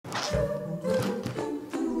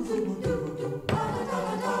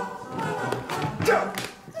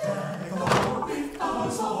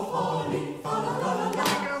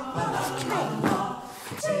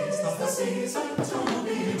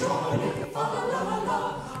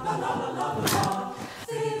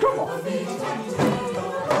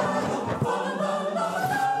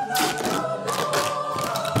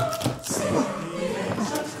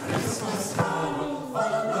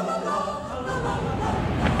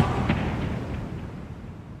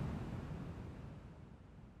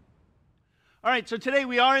All right, so today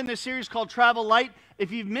we are in this series called Travel Light. If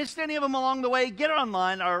you've missed any of them along the way, get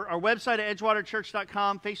online, our website at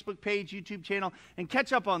edgewaterchurch.com, Facebook page, YouTube channel, and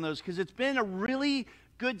catch up on those because it's been a really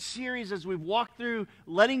good series as we've walked through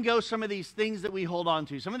letting go some of these things that we hold on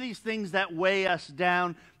to, some of these things that weigh us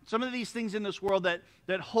down, some of these things in this world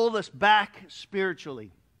that hold us back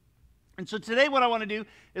spiritually. And so today what I want to do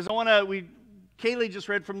is Kaylee just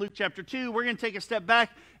read from Luke chapter 2. We're going to take a step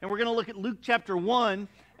back and we're going to look at Luke chapter 1.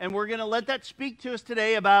 And we're going to let that speak to us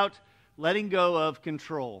today about letting go of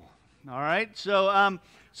control. All right? So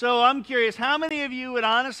I'm curious, how many of you would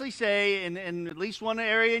honestly say, in at least one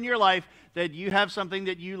area in your life, that you have something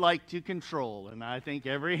that you like to control? And I think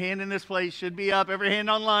every hand in this place should be up. Every hand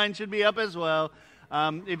online should be up as well.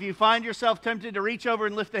 If you find yourself tempted to reach over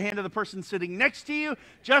and lift the hand of the person sitting next to you,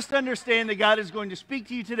 just understand that God is going to speak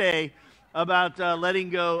to you today about letting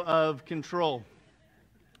go of control.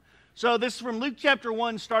 So this is from Luke chapter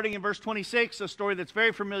 1, starting in verse 26, a story that's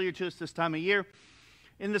very familiar to us this time of year.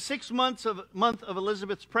 In the 6th month of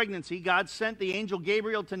Elizabeth's pregnancy, God sent the angel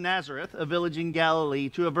Gabriel to Nazareth, a village in Galilee,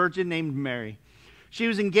 to a virgin named Mary. She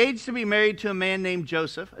was engaged to be married to a man named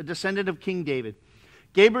Joseph, a descendant of King David.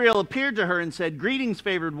 Gabriel appeared to her and said, "Greetings,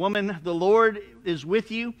 favored woman, the Lord is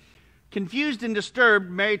with you." Confused and disturbed,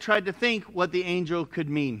 Mary tried to think what the angel could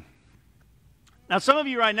mean. Now, some of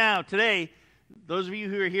you right now, today, those of you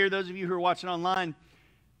who are here, those of you who are watching online,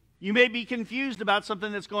 you may be confused about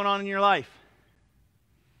something that's going on in your life.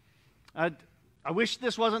 I wish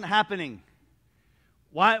this wasn't happening.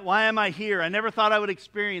 Why am I here? I never thought I would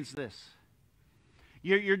experience this.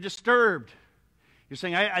 You're disturbed. You're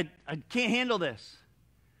saying, I can't handle this.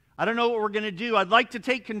 I don't know what we're going to do. I'd like to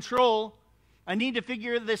take control. I need to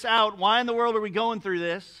figure this out. Why in the world are we going through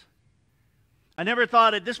this? I never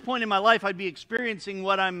thought at this point in my life I'd be experiencing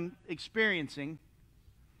what I'm experiencing.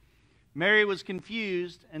 Mary was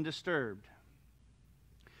confused and disturbed.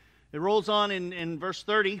 It rolls on in verse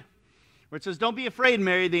 30, where it says, "Don't be afraid,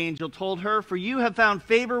 Mary," the angel told her, "for you have found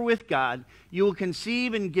favor with God. You will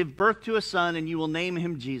conceive and give birth to a son, and you will name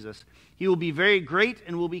him Jesus. He will be very great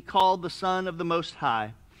and will be called the Son of the Most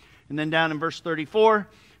High." And then down in verse 34,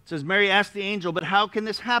 it says, Mary asked the angel, "But how can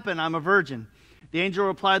this happen? I'm a virgin." The angel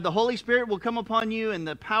replied, "The Holy Spirit will come upon you, and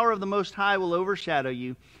the power of the Most High will overshadow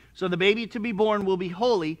you. So the baby to be born will be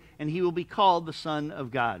holy, and he will be called the Son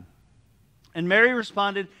of God." And Mary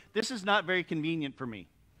responded, "This is not very convenient for me.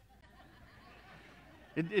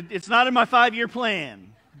 It's not in my 5-year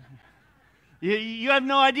plan. You have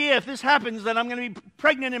no idea if this happens that I'm going to be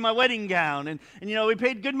pregnant in my wedding gown. And we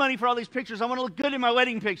paid good money for all these pictures. I want to look good in my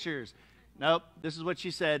wedding pictures." Nope, this is what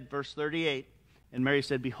she said, verse 38. And Mary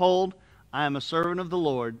said, "Behold, I am a servant of the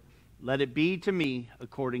Lord. Let it be to me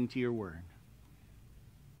according to your word."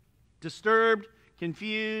 Disturbed,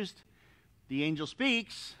 confused, the angel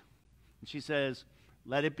speaks, and she says,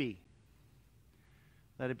 "Let it be.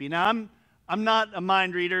 Let it be." Now, I'm not a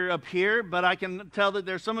mind reader up here, but I can tell that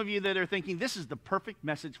there's some of you that are thinking, this is the perfect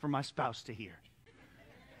message for my spouse to hear.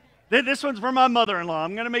 This one's for my mother-in-law.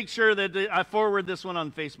 I'm going to make sure that I forward this one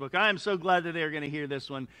on Facebook. I am so glad that they're going to hear this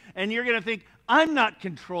one. And you're going to think, I'm not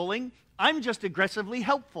controlling. I'm just aggressively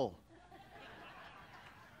helpful.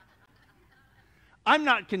 I'm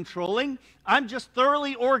not controlling. I'm just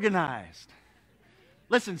thoroughly organized.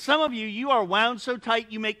 Listen, some of you are wound so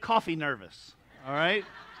tight you make coffee nervous. All right?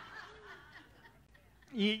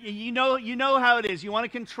 You know how it is. You want to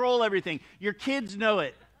control everything. Your kids know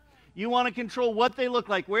it. You want to control what they look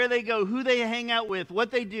like, where they go, who they hang out with, what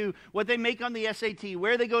they do, what they make on the SAT,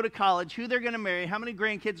 where they go to college, who they're going to marry, how many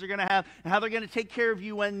grandkids they're going to have, and how they're going to take care of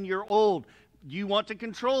you when you're old. You want to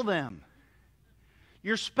control them.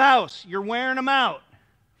 Your spouse, you're wearing them out.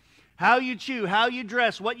 How you chew, how you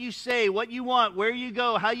dress, what you say, what you want, where you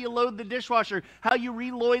go, how you load the dishwasher, how you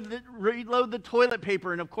reload the toilet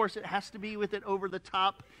paper. And, of course, it has to be with it over the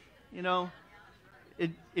top,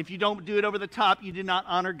 If you don't do it over the top, you do not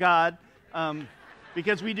honor God,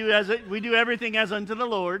 because we do everything as unto the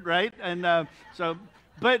Lord, right? And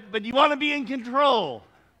but you want to be in control.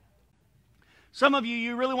 Some of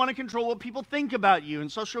you really want to control what people think about you,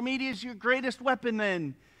 and social media is your greatest weapon.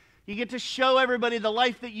 Then you get to show everybody the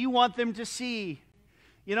life that you want them to see.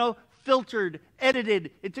 Filtered,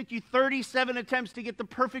 edited. It took you 37 attempts to get the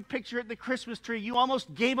perfect picture at the Christmas tree. You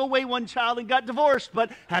almost gave away one child and got divorced,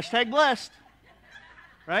 but #blessed.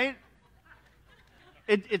 Right?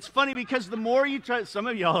 It's funny because the more you try, some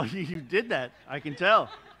of y'all, you did that, I can tell.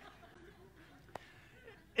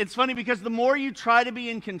 It's funny because the more you try to be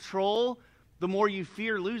in control, the more you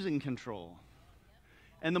fear losing control.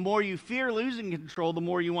 And the more you fear losing control, the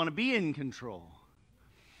more you want to be in control.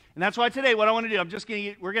 And that's why today, what I want to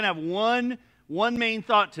do, we're going to have one main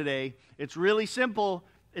thought today. It's really simple.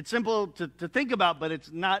 It's simple to think about, but it's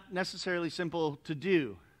not necessarily simple to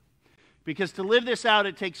do. Because to live this out,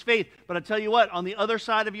 it takes faith. But I tell you what, on the other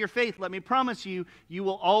side of your faith, let me promise you, you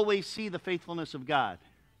will always see the faithfulness of God.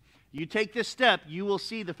 You take this step, you will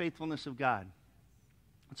see the faithfulness of God.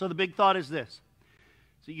 And so the big thought is this.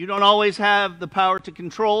 So you don't always have the power to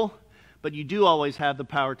control, but you do always have the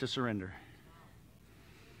power to surrender.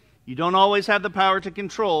 You don't always have the power to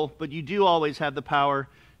control, but you do always have the power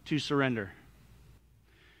to surrender.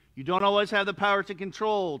 You don't always have the power to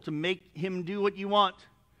control, to make him do what you want,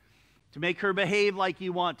 to make her behave like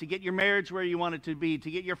you want, to get your marriage where you want it to be,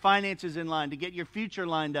 to get your finances in line, to get your future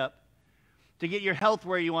lined up, to get your health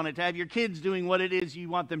where you want it, to have your kids doing what it is you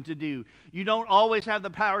want them to do. You don't always have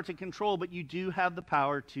the power to control, but you do have the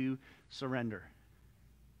power to surrender.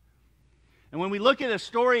 And when we look at a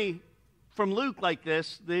story from Luke like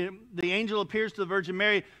this, the angel appears to the Virgin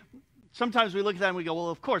Mary. Sometimes we look at that and we go, well,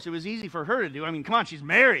 of course, it was easy for her to do. I mean, come on, she's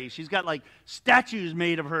Mary. She's got like statues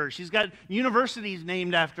made of her. She's got universities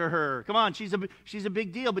named after her. Come on, she's a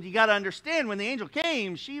big deal. But you got to understand, when the angel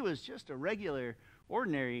came, she was just a regular,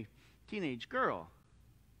 ordinary teenage girl.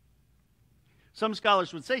 Some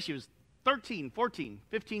scholars would say she was 13, 14,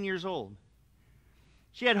 15 years old.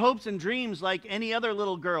 She had hopes and dreams like any other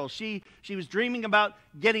little girl. She was dreaming about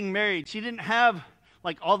getting married. She didn't have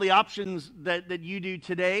like all the options that you do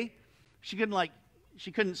today. She couldn't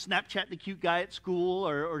Snapchat the cute guy at school,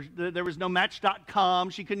 or there was no Match.com.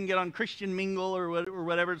 She couldn't get on Christian Mingle or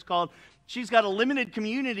whatever it's called. She's got a limited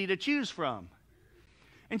community to choose from.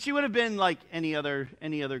 And she would have been like any other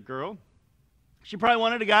girl. She probably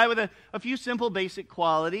wanted a guy with a few simple basic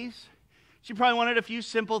qualities. She probably wanted a few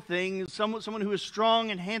simple things, someone who was strong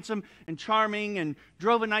and handsome and charming and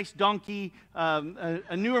drove a nice donkey,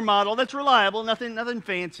 a newer model that's reliable, nothing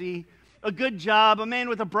fancy, a good job, a man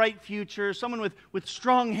with a bright future, someone with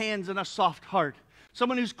strong hands and a soft heart,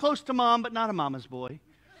 someone who's close to mom but not a mama's boy.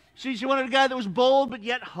 She wanted a guy that was bold but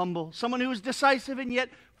yet humble, someone who was decisive and yet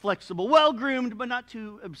flexible, well-groomed but not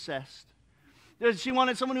too obsessed. She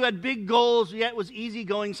wanted someone who had big goals yet was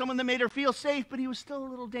easygoing, someone that made her feel safe but he was still a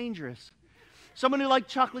little dangerous. Someone who liked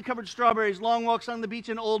chocolate-covered strawberries, long walks on the beach,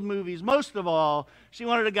 and old movies. Most of all, she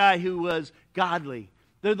wanted a guy who was godly.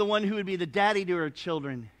 They're the one who would be the daddy to her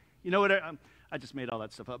children. You know what? I just made all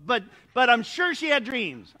that stuff up. But I'm sure she had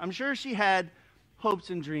dreams. I'm sure she had hopes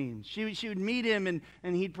and dreams. She would meet him,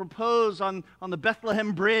 and he'd propose on the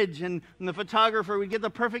Bethlehem Bridge, and the photographer would get the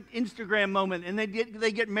perfect Instagram moment, and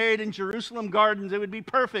they'd get married in Jerusalem Gardens. It would be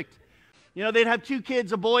perfect. You know, they'd have two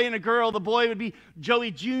kids, a boy and a girl. The boy would be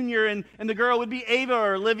Joey Jr., and the girl would be Ava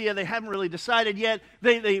or Olivia. They haven't really decided yet.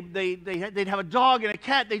 They'd have a dog and a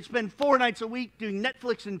cat. They'd spend 4 nights a week doing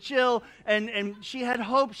Netflix and chill. And she had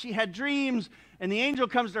hopes. She had dreams. And the angel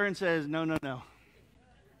comes to her and says, no.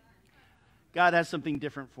 God has something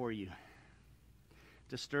different for you.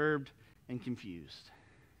 Disturbed and confused.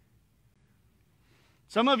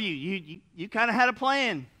 Some of you kind of had a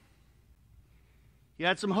plan. You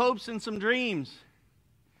had some hopes and some dreams.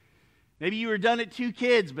 Maybe you were done at 2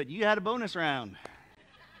 kids, but you had a bonus round.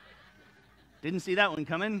 Didn't see that one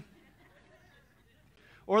coming.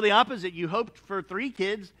 Or the opposite, you hoped for 3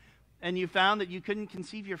 kids, and you found that you couldn't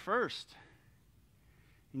conceive your first.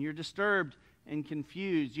 And you're disturbed and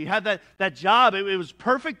confused. You had that job. It was a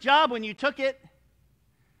perfect job when you took it.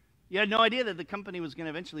 You had no idea that the company was going to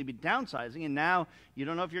eventually be downsizing, and now you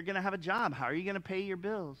don't know if you're going to have a job. How are you going to pay your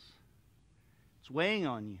bills? It's weighing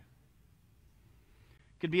on you.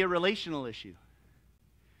 Could be a relational issue.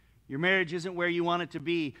 Your marriage isn't where you want it to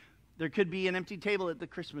be. There could be an empty table at the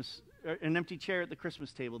Christmas, or an empty chair at the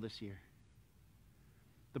Christmas table this year.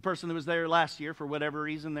 The person that was there last year, for whatever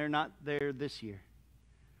reason, they're not there this year.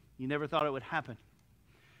 You never thought it would happen.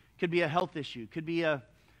 Could be a health issue. Could be a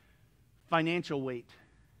financial weight.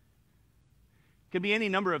 Could be any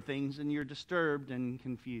number of things, and you're disturbed and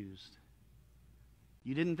confused.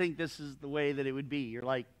 You didn't think this is the way that it would be. You're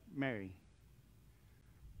like Mary.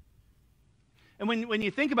 And when you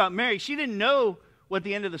think about Mary, she didn't know what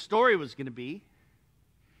the end of the story was going to be.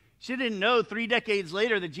 She didn't know 3 decades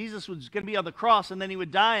later that Jesus was going to be on the cross, and then he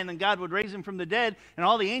would die, and then God would raise him from the dead, and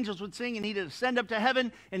all the angels would sing, and he'd ascend up to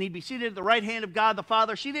heaven, and he'd be seated at the right hand of God the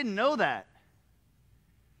Father. She didn't know that.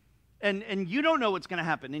 And you don't know what's going to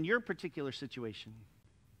happen in your particular situation.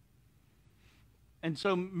 And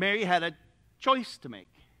so Mary had a choice to make.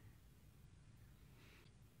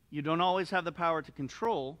 You don't always have the power to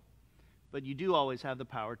control, but you do always have the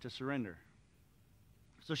power to surrender.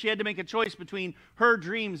 So she had to make a choice between her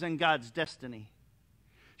dreams and God's destiny.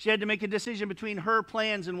 She had to make a decision between her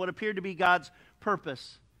plans and what appeared to be God's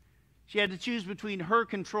purpose. She had to choose between her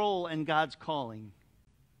control and God's calling.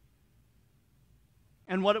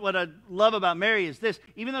 And what I love about Mary is this: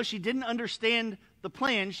 even though she didn't understand the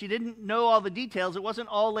plan, she didn't know all the details, it wasn't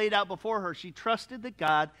all laid out before her, she trusted that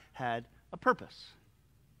God had a purpose.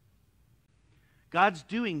 God's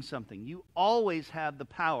doing something. You always have the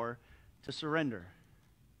power to surrender.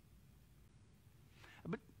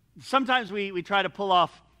 But sometimes we try to pull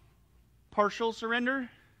off partial surrender.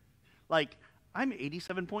 Like, I'm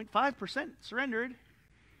 87.5% surrendered.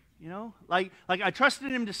 You know, like I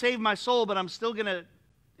trusted him to save my soul, but I'm still going to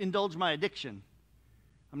indulge my addiction.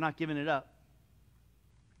 I'm not giving it up.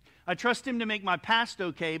 I trust him to make my past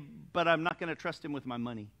okay, but I'm not going to trust him with my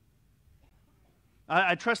money.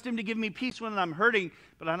 I trust him to give me peace when I'm hurting,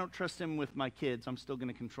 but I don't trust him with my kids. I'm still going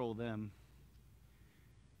to control them.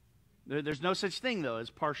 There's no such thing, though, as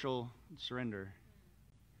partial surrender.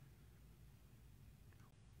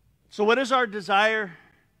 So what is our desire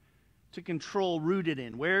to control rooted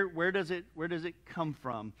in? Where does it come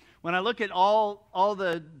from? When I look at all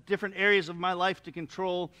the different areas of my life to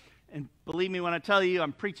control, and believe me when I tell you,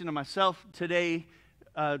 I'm preaching to myself today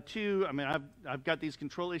too. I mean, I've got these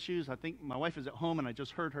control issues. I think my wife is at home, and I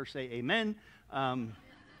just heard her say amen.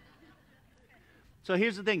 So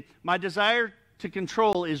here's the thing. My desire to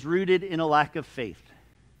control is rooted in a lack of faith.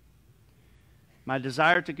 My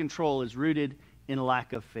desire to control is rooted in a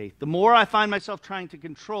lack of faith. The more I find myself trying to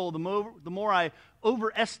control, the more I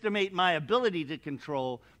overestimate my ability to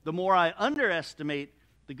control, the more I underestimate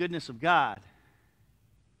the goodness of God.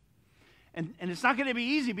 And it's not going to be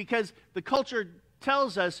easy, because the culture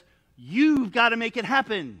tells us, you've got to make it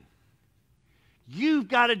happen. You've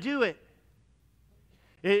got to do it.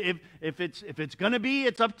 If it's going to be,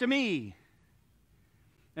 it's up to me.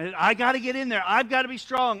 And I got to get in there. I've got to be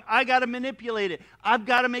strong. I got to manipulate it. I've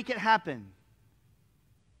got to make it happen.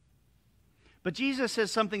 But Jesus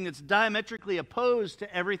says something that's diametrically opposed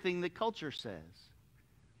to everything that culture says.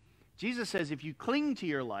 Jesus says if you cling to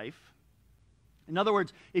your life, in other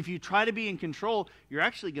words, if you try to be in control, you're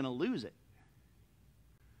actually going to lose it.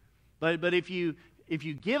 But if you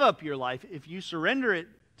give up your life, if you surrender it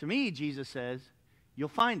to me, Jesus says, you'll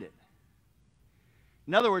find it.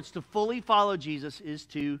 In other words, to fully follow Jesus is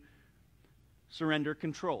to surrender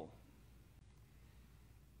control.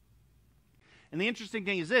 And the interesting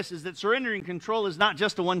thing is this, is that surrendering control is not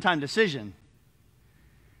just a one-time decision.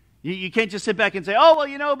 You can't just sit back and say, oh, well,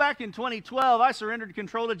 you know, back in 2012, I surrendered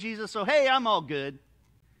control to Jesus, so hey, I'm all good.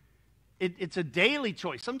 It's a daily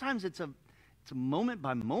choice. Sometimes it's a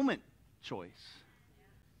moment-by-moment choice.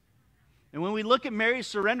 And when we look at Mary's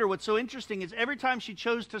surrender, what's so interesting is every time she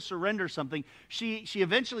chose to surrender something, she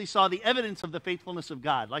eventually saw the evidence of the faithfulness of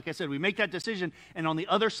God. Like I said, we make that decision, and on the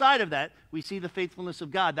other side of that, we see the faithfulness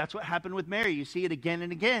of God. That's what happened with Mary. You see it again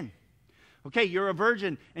and again. Okay, you're a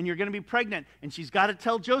virgin, and you're going to be pregnant, and she's got to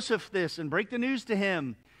tell Joseph this and break the news to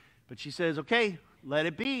him. But she says, okay, let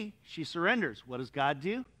it be. She surrenders. What does God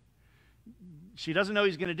do? She doesn't know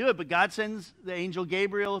he's going to do it, but God sends the angel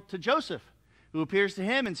Gabriel to Joseph, who appears to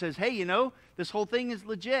him and says, hey, you know, this whole thing is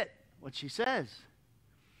legit, what she says.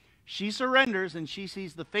 She surrenders, and she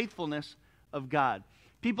sees the faithfulness of God.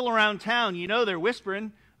 People around town, you know, they're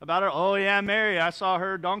whispering about her. Oh, yeah, Mary, I saw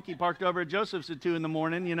her donkey parked over at Joseph's at 2 in the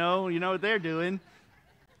morning. You know what they're doing.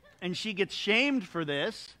 And she gets shamed for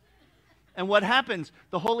this. And what happens?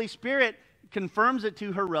 The Holy Spirit confirms it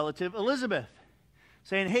to her relative Elizabeth,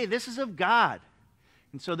 saying, hey, this is of God.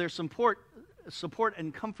 And so there's support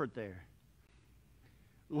and comfort there.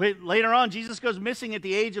 Later on, Jesus goes missing at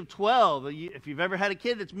the age of 12. If you've ever had a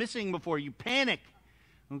kid that's missing before, you panic.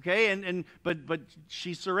 Okay, but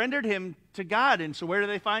she surrendered him to God. And so where do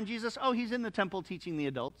they find Jesus? Oh, he's in the temple teaching the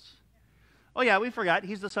adults. Oh yeah, we forgot.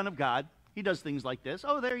 He's the Son of God. He does things like this.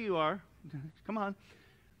 Oh, there you are. Come on.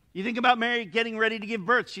 You think about Mary getting ready to give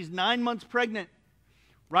birth. She's 9 months pregnant,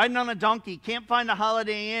 riding on a donkey, can't find a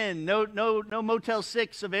Holiday Inn, no Motel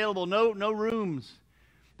 6 available, no rooms.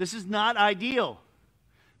 This is not ideal.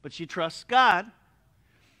 But she trusts God,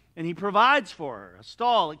 and he provides for her a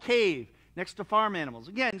stall, a cave, next to farm animals.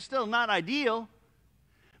 Again, still not ideal,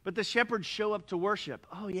 but the shepherds show up to worship.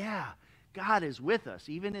 Oh yeah, God is with us,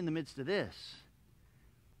 even in the midst of this.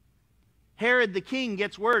 Herod the king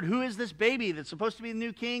gets word, who is this baby that's supposed to be the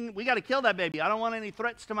new king? We got to kill that baby. I don't want any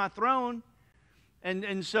threats to my throne.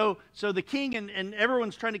 And so the king and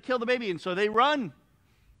everyone's trying to kill the baby, and so they run.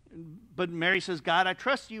 But Mary says, God, I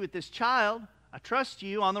trust you with this child. I trust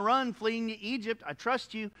you on the run, fleeing to Egypt. I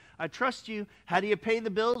trust you. I trust you. How do you pay the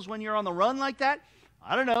bills when you're on the run like that?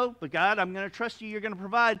 I don't know, but God, I'm going to trust you. You're going to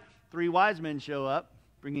provide. 3 wise men show up,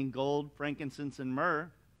 bringing gold, frankincense, and myrrh.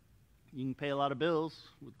 You can pay a lot of bills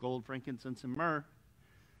with gold, frankincense, and myrrh.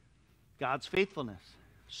 God's faithfulness.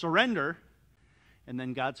 Surrender, and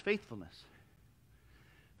then God's faithfulness.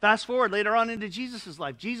 Fast forward later on into Jesus'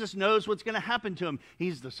 life. Jesus knows what's going to happen to him.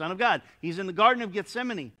 He's the Son of God. He's in the Garden of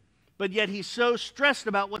Gethsemane. But yet he's so stressed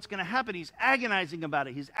about what's going to happen. He's agonizing about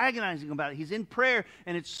it. He's agonizing about it. He's in prayer,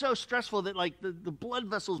 and it's so stressful that like the blood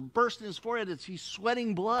vessels burst in his forehead. He's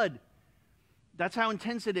sweating blood. That's how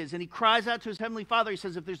intense it is. And he cries out to his heavenly Father. He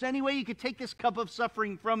says, if there's any way you could take this cup of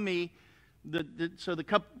suffering from me, so the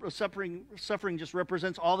cup of suffering just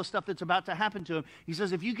represents all the stuff that's about to happen to him. He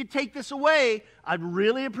says, if you could take this away, I'd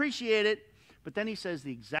really appreciate it. But then he says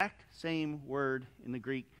the exact same word in the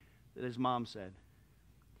Greek that his mom said.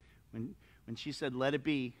 When she said, let it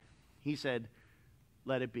be, he said,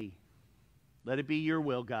 let it be. Let it be your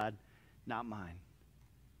will, God, not mine.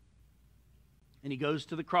 And he goes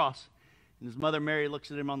to the cross. And his mother Mary looks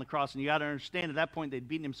at him on the cross. And you got to understand, at that point, they'd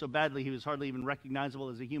beaten him so badly, he was hardly even recognizable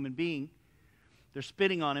as a human being. They're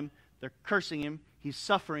spitting on him. They're cursing him. He's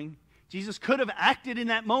suffering. Jesus could have acted in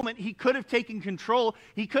that moment. He could have taken control.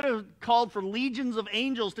 He could have called for legions of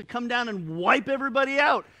angels to come down and wipe everybody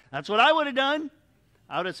out. That's what I would have done.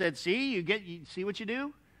 I would have said, see, you see what you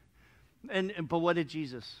do? But what did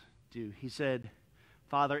Jesus do? He said,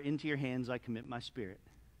 Father, into your hands I commit my spirit.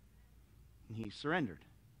 And he surrendered.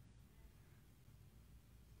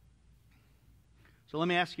 So let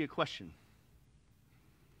me ask you a question.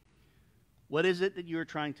 What is it that you are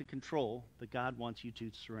trying to control that God wants you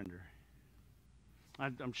to surrender?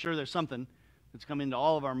 I'm sure there's something that's come into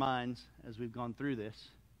all of our minds as we've gone through this.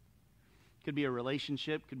 Could be a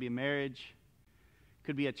relationship, could be a marriage,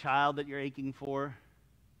 could be a child that you're aching for,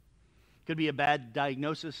 could be a bad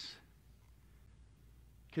diagnosis,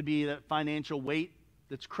 could be that financial weight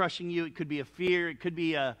that's crushing you, it could be a fear, it could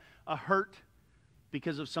be a hurt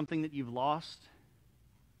because of something that you've lost.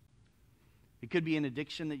 It could be an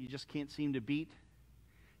addiction that you just can't seem to beat.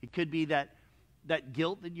 It could be that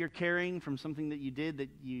guilt that you're carrying from something that you did that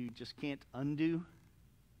you just can't undo.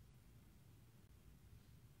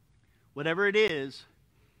 Whatever it is,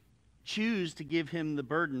 choose to give him the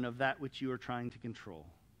burden of that which you are trying to control.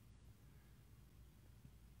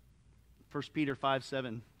 1 Peter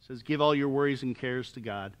 5:7 says, give all your worries and cares to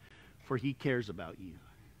God, for he cares about you.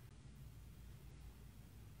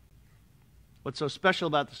 What's so special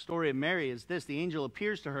about the story of Mary is this. The angel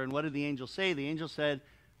appears to her, and what did the angel say? The angel said,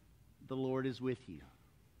 the Lord is with you.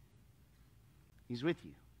 He's with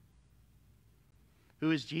you.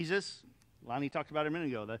 Who is Jesus? Lonnie talked about it a minute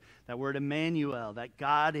ago. That word Emmanuel, that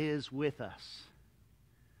God is with us.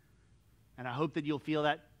 And I hope that you'll feel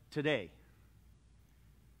that today.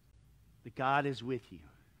 That God is with you.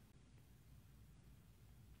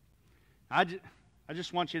 I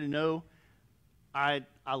just want you to know I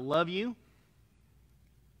love you.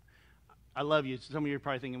 I love you. Some of you are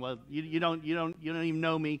probably thinking, well, you don't even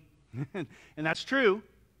know me. And that's true.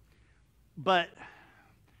 But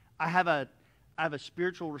I have a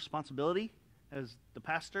spiritual responsibility as the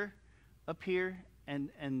pastor up here,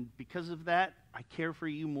 and because of that, I care for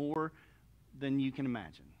you more than you can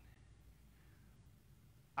imagine.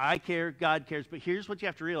 I care, God cares, but here's what you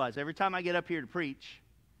have to realize. Every time I get up here to preach,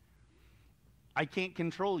 I can't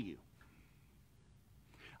control you.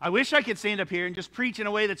 I wish I could stand up here and just preach in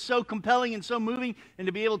a way that's so compelling and so moving, and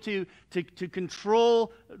to be able to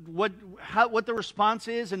control what the response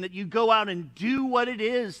is, and that you go out and do what it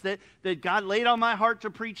is that God laid on my heart to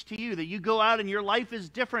preach to you, that you go out and your life is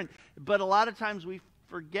different. But a lot of times we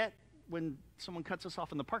forget when someone cuts us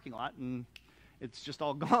off in the parking lot and it's just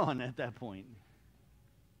all gone at that point.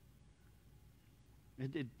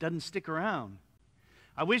 It doesn't stick around.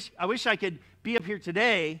 I wish I could be up here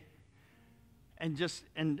today and just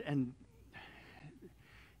in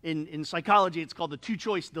psychology it's called the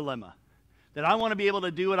two-choice dilemma. That I want to be able to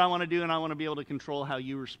do what I want to do, and I want to be able to control how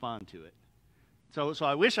you respond to it. So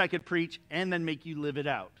I wish I could preach and then make you live it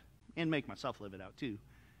out, and make myself live it out too.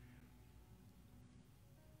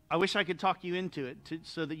 I wish I could talk you into it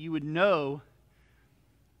so that you would know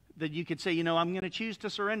that you could say, I'm going to choose to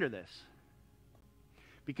surrender this.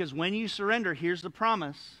 Because when you surrender, here's the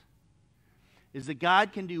promise, is that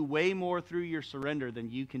God can do way more through your surrender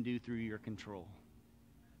than you can do through your control.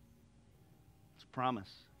 It's a promise.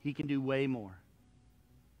 He can do way more.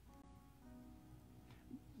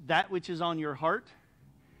 That which is on your heart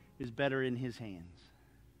is better in His hands.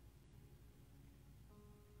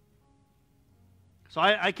 So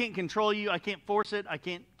I can't control you. I can't force it. I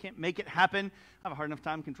can't make it happen. I have a hard enough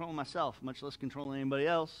time controlling myself, much less controlling anybody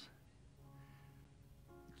else.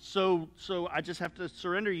 So I just have to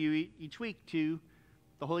surrender you each week to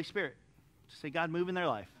the Holy Spirit. To say, God, move in their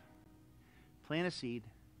life. Plant a seed.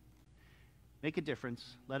 Make a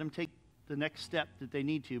difference. Let them take the next step that they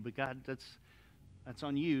need to. But God, that's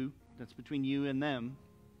on you. That's between you and them.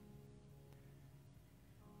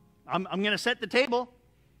 I'm going to set the table.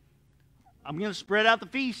 I'm going to spread out the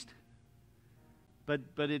feast. But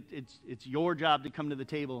it's your job to come to the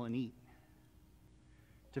table and eat,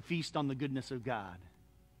 to feast on the goodness of God.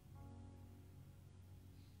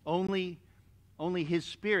 Only His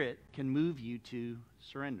Spirit can move you to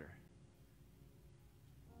surrender.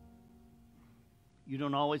 You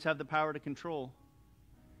don't always have the power to control,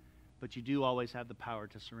 but you do always have the power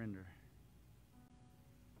to surrender.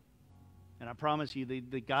 And I promise you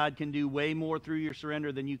that God can do way more through your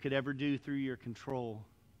surrender than you could ever do through your control.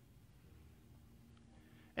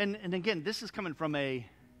 And again, this is coming from a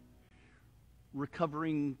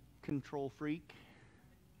recovering control freak.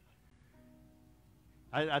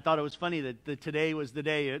 I thought it was funny that today was the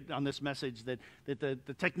day on this message that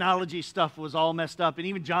the technology stuff was all messed up, and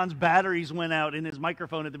even John's batteries went out in his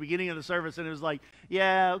microphone at the beginning of the service, and it was like,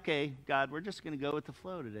 yeah, okay, God, we're just going to go with the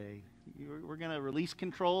flow today. We're going to release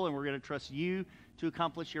control, and we're going to trust you to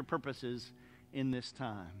accomplish your purposes in this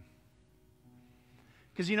time.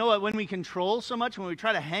 Because you know what? When we control so much, when we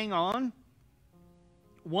try to hang on,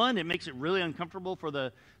 one, it makes it really uncomfortable for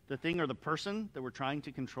the thing or the person that we're trying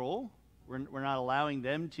to control. We're not allowing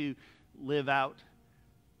them to live out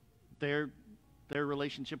their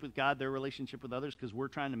relationship with God, their relationship with others, because we're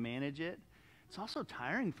trying to manage it. It's also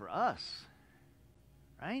tiring for us,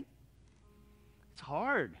 right? It's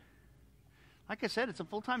hard. Like I said, it's a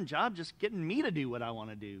full-time job just getting me to do what I want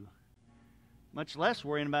to do, much less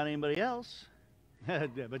worrying about anybody else.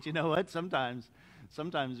 But you know what? Sometimes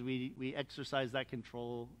we exercise that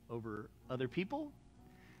control over other people,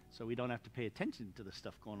 so we don't have to pay attention to the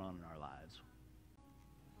stuff going on in our lives.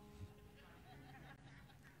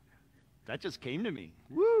 That just came to me.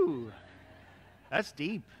 Woo! That's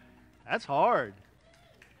deep. That's hard.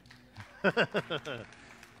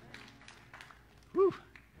 Woo!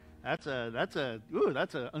 That's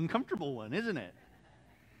an uncomfortable one, isn't it?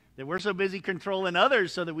 That we're so busy controlling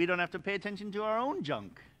others so that we don't have to pay attention to our own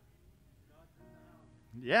junk.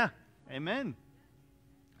 Yeah, amen.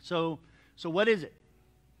 So what is it?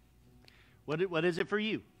 What is it for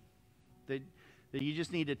you? That you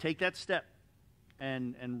just need to take that step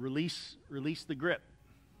and release the grip.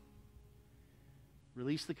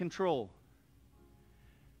 Release the control.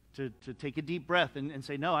 To take a deep breath and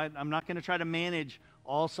say, no, I'm not going to try to manage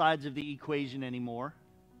all sides of the equation anymore.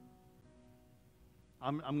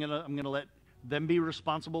 I'm gonna let them be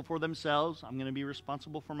responsible for themselves. I'm going to be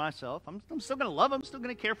responsible for myself. I'm still going to love them, still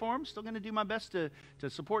going to care for them, still going to do my best to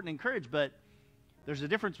support and encourage, but there's a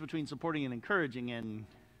difference between supporting and encouraging and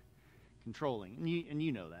controlling. And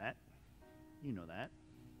you know that. You know that.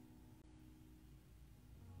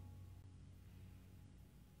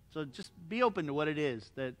 So just be open to what it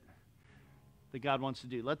is that God wants to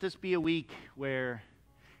do. Let this be a week where,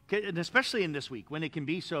 and especially in this week, when it can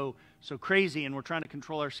be so crazy and we're trying to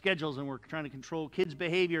control our schedules and we're trying to control kids'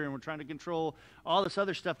 behavior and we're trying to control all this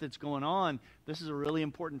other stuff that's going on, this is a really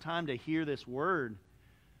important time to hear this word.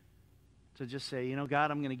 To just say, you know, God,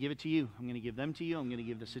 I'm going to give it to you. I'm going to give them to you. I'm going to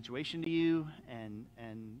give the situation to you. And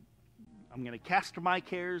I'm going to cast my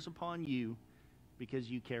cares upon you because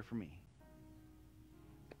you care for me.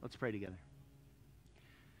 Let's pray together.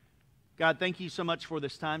 God, thank you so much for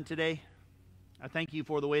this time today. I thank you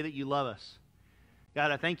for the way that you love us.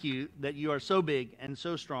 God, I thank you that you are so big and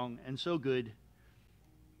so strong and so good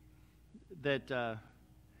that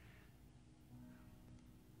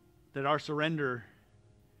our surrender,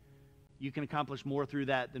 you can accomplish more through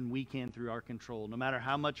that than we can through our control. No matter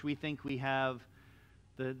how much we think we have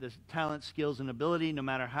the talent, skills, and ability, no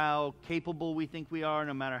matter how capable we think we are,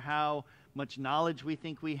 no matter how much knowledge we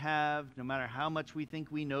think we have, no matter how much we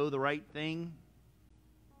think we know the right thing,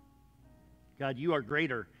 God, you are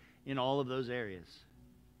greater in all of those areas.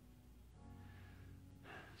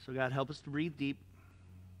 So God, help us to breathe deep,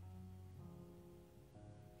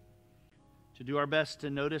 to do our best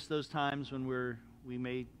to notice those times when we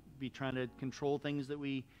may be trying to control things that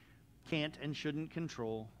we can't and shouldn't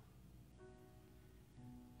control,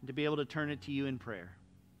 and to be able to turn it to you in prayer,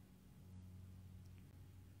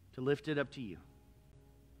 to lift it up to you.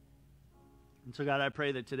 And so God, I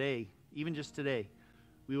pray that today, even just today,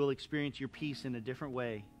 we will experience your peace in a different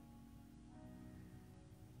way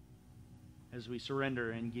as we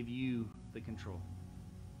surrender and give you the control.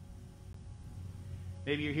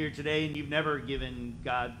 Maybe you're here today and you've never given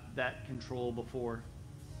God that control before,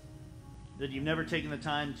 that you've never taken the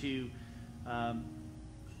time to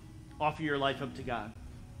offer your life up to God,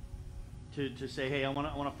 to say, hey, I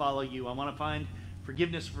want to follow you. I want to find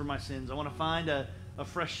forgiveness for my sins. I want to find a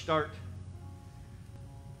fresh start.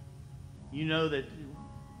 You know that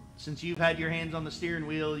since you've had your hands on the steering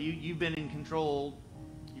wheel, you've been in control.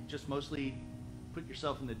 You've just mostly put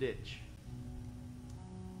yourself in the ditch.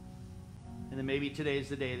 And then maybe today is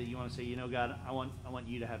the day that you want to say, you know, God, I want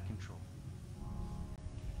you to have control.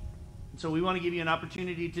 And so we want to give you an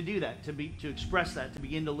opportunity to do that, to express that, to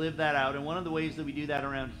begin to live that out. And one of the ways that we do that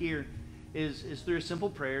around here is through a simple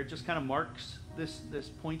prayer. It just kind of marks this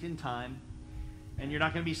point in time. And you're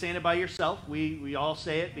not going to be saying it by yourself. We all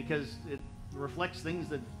say it because it reflects things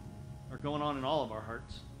that are going on in all of our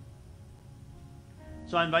hearts.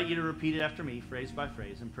 So I invite you to repeat it after me, phrase by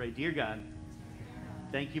phrase, and pray, Dear God,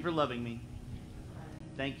 thank you for loving me.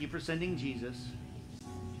 Thank you for sending Jesus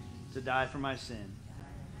to die for my sin.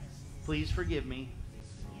 Please forgive me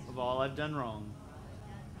of all I've done wrong.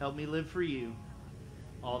 Help me live for you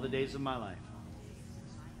all the days of my life.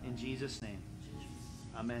 In Jesus' name,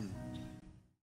 amen.